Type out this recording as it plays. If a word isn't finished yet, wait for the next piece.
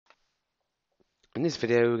In this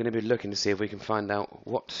video, we're going to be looking to see if we can find out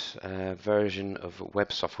what version of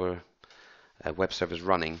web software web server is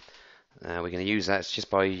running. We're going to use that just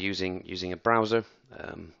by using a browser.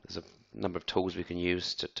 There's a number of tools we can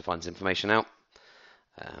use to find this information out,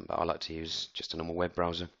 but I like to use just a normal web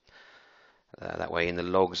browser. That way, in the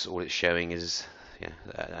logs, all it's showing is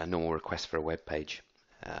a normal request for a web page.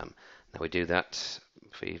 Now we do that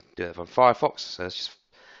if we do that from Firefox. So let's just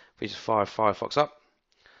if we just fire Firefox up.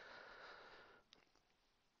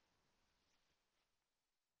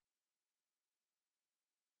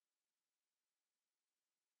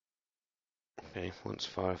 Okay, once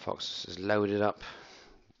Firefox is loaded up,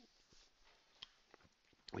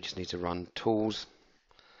 we just need to run tools,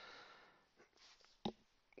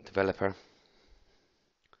 developer,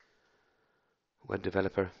 web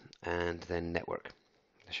developer, and then network.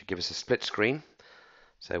 That should give us a split screen.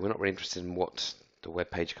 So we're not really interested in what the web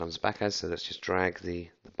page comes back as, so let's just drag the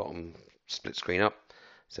bottom split screen up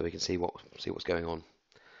so we can see what's going on.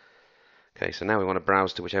 Okay, so now we want to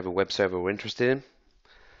browse to whichever web server we're interested in.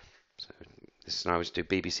 So this scenario is do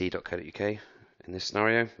bbc.co.uk in this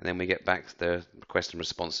scenario, and then we get back the request and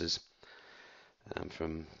responses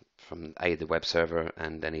from the web server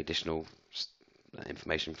and any additional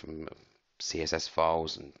information from CSS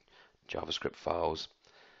files and JavaScript files.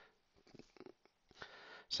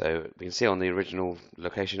 So we can see on the original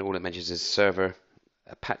location, all it mentions is server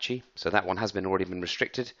Apache. So that one has already been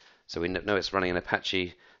restricted. So we know it's running an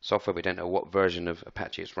Apache software. We don't know what version of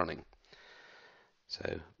Apache it's running.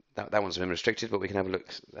 So that one's been restricted, but we can have a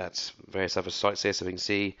look at various other sites here. So we can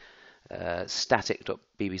see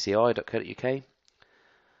static.bbci.co.uk.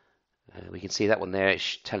 We can see that one there.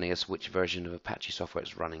 It's telling us which version of Apache software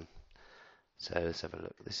it's running. So let's have a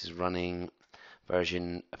look. This is running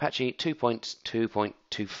version Apache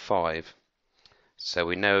 2.2.25. So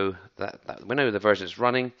we know that we know the version it's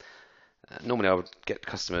running. Normally, I would get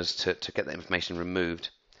customers to get that information removed.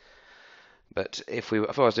 But if I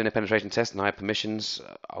was doing a penetration test and I had permissions,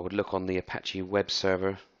 I would look on the Apache web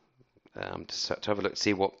server to have a look,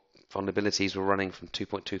 see what vulnerabilities were running from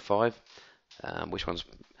 2.25, which ones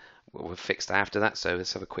were fixed after that. So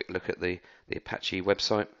let's have a quick look at the Apache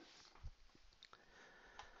website.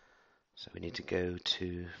 So we need to go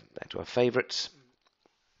back to our favorites,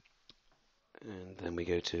 and then we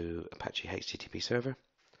go to Apache HTTP server.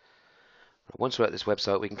 Once we're at this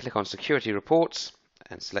website, we can click on Security Reports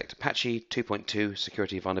and select Apache 2.2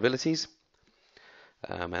 Security Vulnerabilities.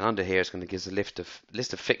 And under here, it's going to give us a list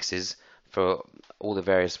of fixes for all the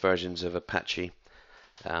various versions of Apache.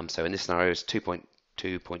 So in this scenario, it's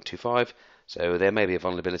 2.2.25. So there may be a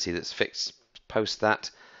vulnerability that's fixed post that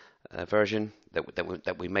version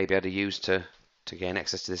that we may be able to use to gain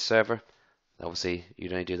access to this server. Obviously,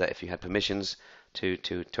 you'd only do that if you had permissions to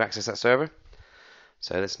access that server.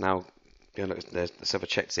 So let's now go look at the server,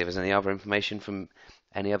 check to see if there's any other information from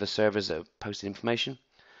any other servers that have posted information.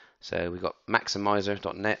 So we've got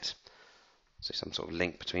maximizer.net, so some sort of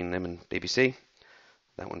link between them and BBC.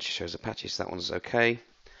 That one just shows Apache, so that one's okay.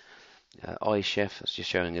 iChef, that's just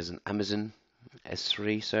showing as an Amazon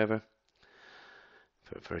S3 server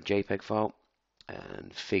for a JPEG file,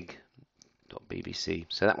 and fig.bbc.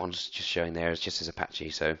 So that one's just showing there as just as Apache.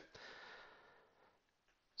 So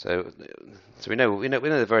we know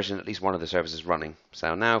the version at least one of the servers is running.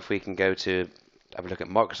 So now if we can go to have a look at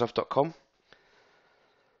Microsoft.com.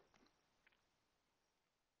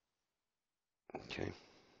 Okay.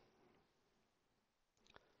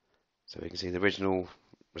 So we can see the original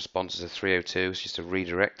response is a 302. It's just a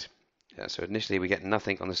redirect. So initially we get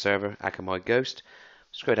nothing on the server, Akamai Ghost.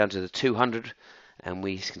 Scroll down to the 200, and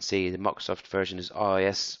we can see the Microsoft version is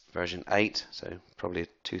IIS version 8, so probably a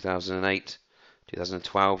 2008,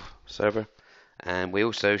 2012 server. And we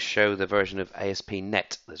also show the version of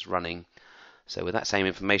ASP.NET that's running. So with that same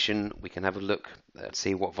information, we can have a look at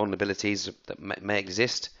see what vulnerabilities that may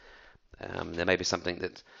exist. There may be something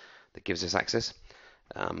that gives us access.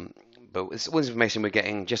 But it's all this information we're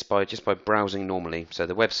getting just by browsing normally. So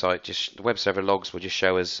the website, the web server logs will just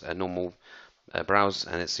show us a normal browse,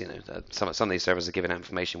 and it's some of these servers are giving out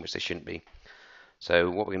information which they shouldn't be. So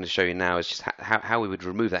what we're going to show you now is just how we would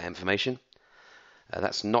remove that information.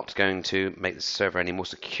 That's not going to make the server any more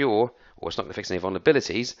secure, or it's not going to fix any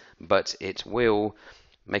vulnerabilities, but it will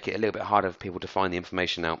make it a little bit harder for people to find the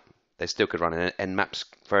information out. They still could run an Nmap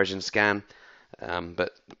version scan,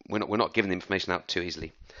 but we're not giving the information out too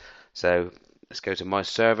easily. So let's go to my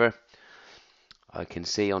server. I can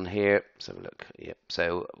see on here, let's have a look. Yep.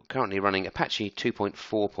 So currently running Apache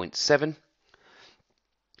 2.4.7.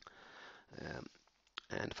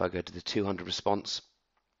 And if I go to the 200 response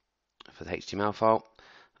for the HTML file,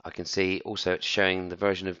 I can see also it's showing the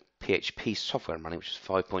version of PHP software running, which is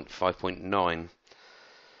 5.5.9.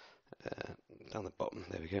 Down the bottom,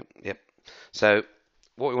 there we go. Yep. So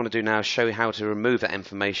what we want to do now is show you how to remove that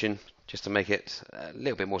information, just to make it a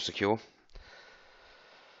little bit more secure,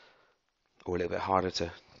 or a little bit harder to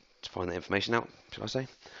find the information out, shall I say.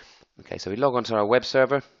 Okay, so we log onto our web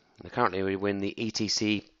server, and currently we're in the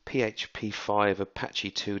etc php5 apache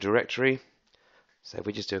 2 directory. So if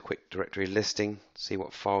we just do a quick directory listing, see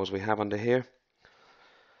what files we have under here.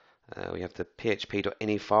 We have the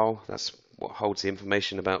php.ini file, that's what holds the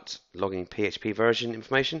information about logging PHP version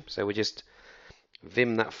information. So we just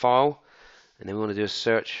vim that file, and then we want to do a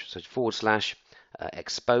search, so /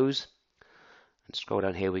 expose. And scroll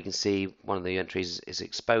down here, we can see one of the entries is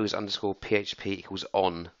expose _ php equals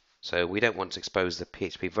on. So we don't want to expose the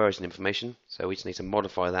PHP version information, so we just need to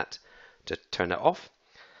modify that to turn that off.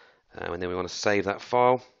 And then we want to save that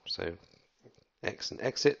file, so X and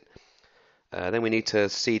exit. Then we need to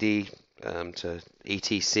cd to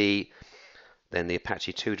etc, then the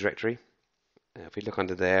Apache 2 directory. If we look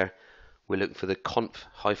under there, we're looking for the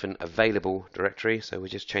conf-available directory, so we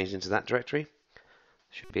just changed into that directory.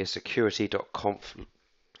 Should be a security.conf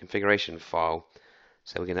configuration file.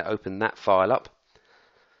 So we're going to open that file up.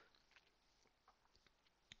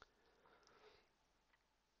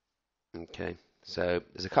 Okay, so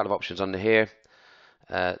there's a couple of options under here.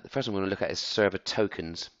 The first one we're going to look at is server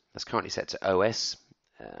tokens. That's currently set to OS.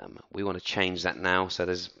 We want to change that now. So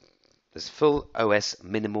there's full OS,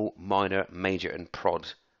 minimal, minor, major, and prod.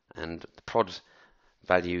 And the prod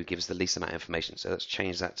value gives the least amount of information. So let's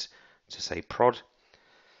change that to say prod.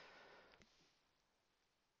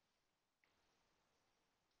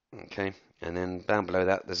 Okay, and then down below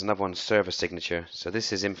that there's another one, server signature. So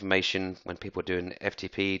this is information when people are doing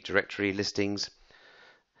FTP directory listings.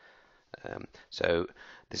 So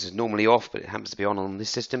this is normally off, but it happens to be on this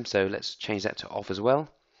system, so let's change that to off as well.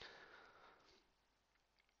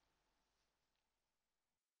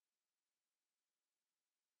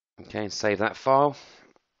 Okay, and save that file.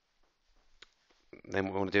 Then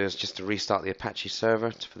what we want to do is just to restart the Apache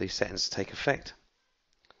server for these settings to take effect.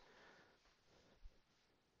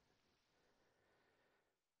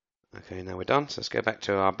 Okay, now we're done, so let's go back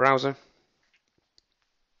to our browser.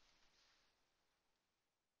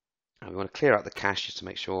 And we want to clear out the cache just to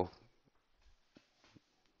make sure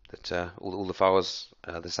that all the files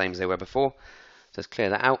are the same as they were before. So let's clear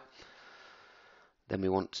that out. Then we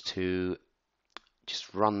want to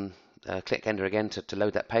just run, click enter again to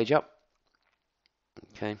load that page up.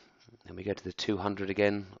 Okay, then we go to the 200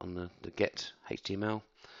 again on the get HTML.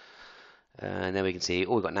 And then we can see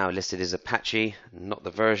all we've got now listed is Apache, not the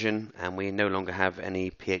version, and we no longer have any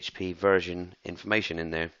PHP version information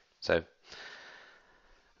in there. So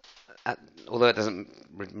although it doesn't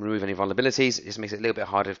remove any vulnerabilities, it just makes it a little bit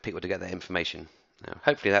harder for people to get that information. Now,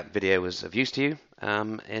 hopefully that video was of use to you.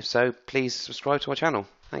 If so, please subscribe to our channel.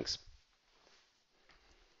 Thanks.